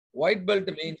white belt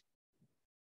means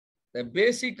the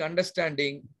basic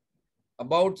understanding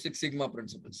about Six Sigma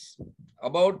principles,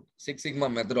 about Six Sigma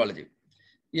methodology.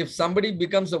 If somebody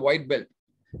becomes a white belt,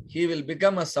 he will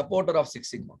become a supporter of Six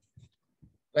Sigma,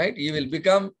 right? He will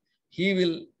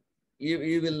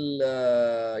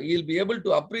be able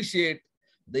to appreciate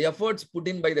the efforts put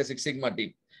in by the Six Sigma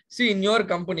team. See, in your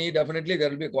company, definitely there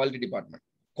will be a quality department.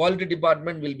 Quality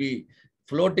department will be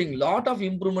floating lot of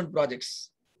improvement projects.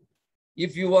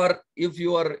 If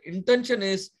your intention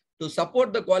is to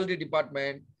support the quality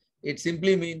department, it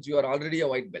simply means you are already a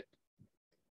white belt.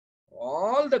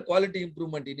 All the quality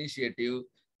improvement initiative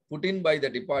put in by the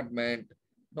department,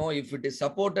 if it is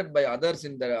supported by others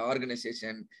in the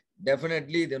organization,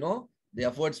 definitely, the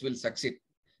efforts will succeed.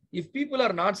 If people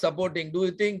are not supporting, do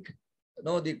you think,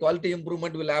 the quality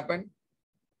improvement will happen?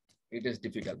 It is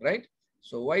difficult, right?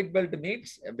 So white belt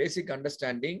needs a basic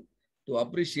understanding to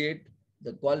appreciate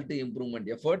the quality improvement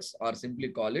efforts, or simply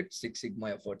call it Six Sigma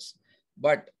efforts.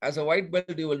 But as a white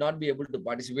belt, you will not be able to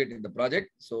participate in the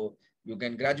project. So you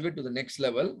can graduate to the next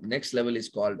level. Next level is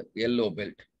called yellow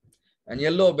belt. And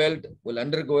yellow belt will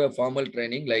undergo a formal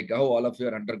training like how all of you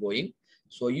are undergoing.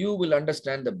 So you will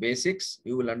understand the basics.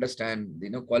 You will understand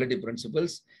quality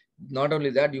principles. Not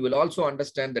only that, you will also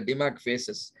understand the DMAC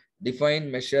phases: define,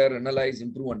 measure, analyze,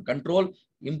 improve, and control.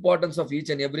 Importance of each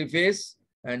and every phase,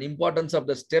 and importance of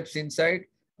the steps inside,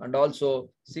 and also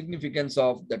significance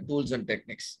of the tools and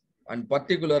techniques. And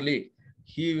particularly,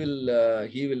 he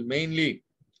will mainly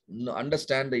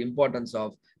understand the importance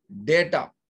of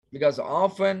data, because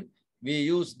often we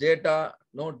use data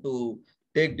to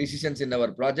take decisions in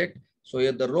our project.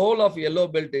 So the role of yellow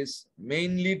belt is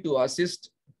mainly to assist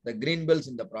the green belts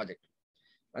in the project.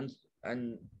 And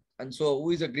so who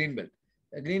is a green belt?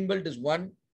 A green belt is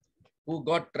one who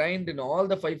got trained in all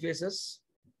the 5 phases,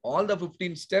 all the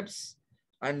 15 steps,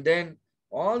 and then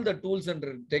all the tools and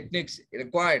techniques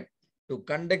required to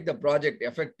conduct the project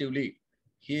effectively.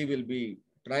 He will be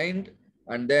trained,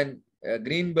 and then a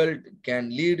green belt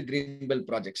can lead green belt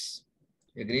projects.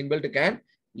 A green belt can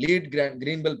lead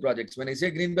green belt projects. When I say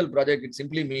green belt project, it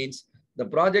simply means the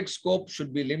project scope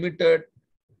should be limited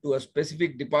to a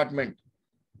specific department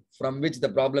from which the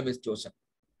problem is chosen.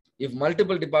 If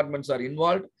multiple departments are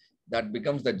involved, that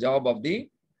becomes the job of the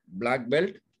black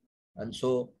belt. And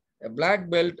so a black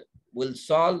belt will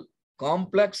solve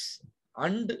complex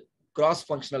and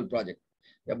cross-functional project.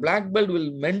 A black belt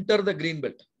will mentor the green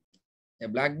belt. A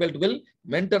black belt will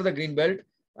mentor the green belt.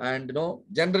 And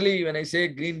generally, when I say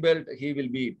green belt, he will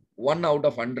be 1 out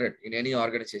of 100 in any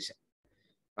organization.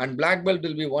 And black belt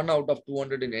will be 1 out of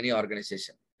 200 in any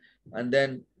organization. And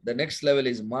then the next level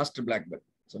is master black belt.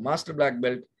 So master black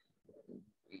belt,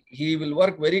 he will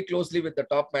work very closely with the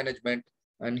top management,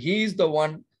 and he is the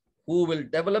one who will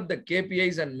develop the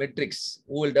KPIs and metrics,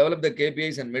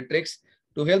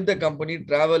 to help the company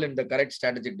travel in the correct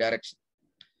strategic direction.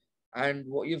 And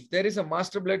if there is a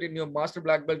master black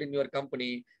belt in your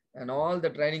company, and all the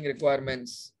training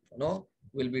requirements,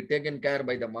 will be taken care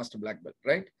by the master black belt,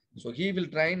 right? So he will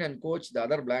train and coach the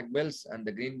other black belts and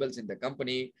the green belts in the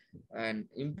company, and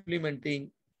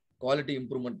implementing quality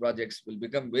improvement projects will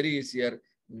become very easier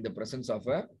in the presence of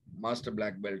a master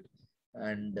black belt.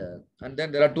 And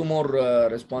then there are 2 more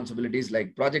responsibilities,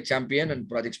 like project champion and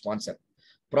project sponsor.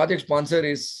 Project sponsor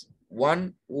is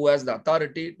one who has the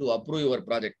authority to approve your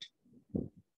project.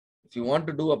 If you want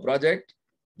to do a project,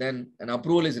 then an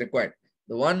approval is required.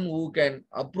 The one who can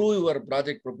approve your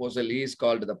project proposal is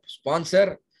called the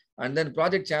sponsor. And then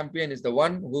project champion is the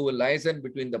one who will liaison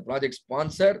between the project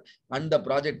sponsor and the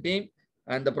project team.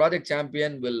 And the project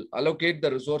champion will allocate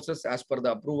the resources as per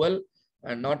the approval.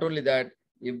 And not only that,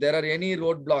 if there are any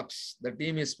roadblocks the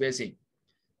team is facing,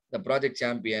 the project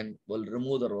champion will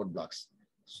remove the roadblocks.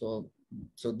 So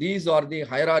these are the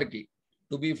hierarchy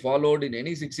to be followed in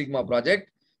any Six Sigma project.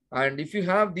 And if you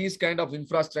have these kind of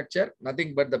infrastructure,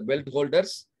 nothing but the belt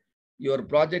holders, your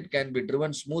project can be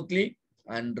driven smoothly,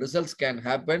 and results can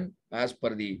happen as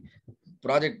per the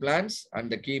project plans and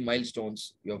the key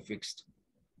milestones you have fixed.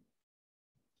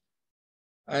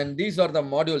 And these are the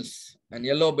modules and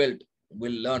yellow belt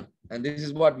will learn. And this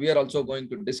is what we are also going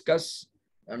to discuss,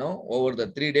 over the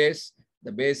 3 days,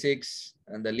 the basics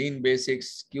and the lean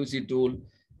basics, QC tool,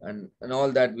 and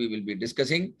all that we will be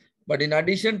discussing. But in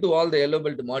addition to all the yellow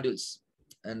belt modules,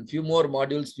 and few more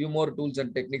modules, few more tools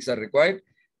and techniques are required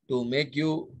to make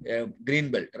you a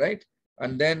green belt, right?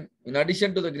 And then in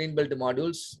addition to the green belt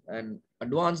modules and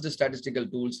advanced statistical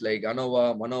tools like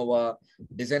ANOVA, MANOVA,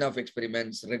 design of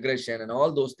experiments, regression, and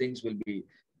all those things will be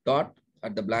taught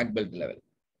at the black belt level.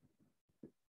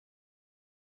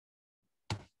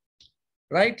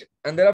 Right? And there are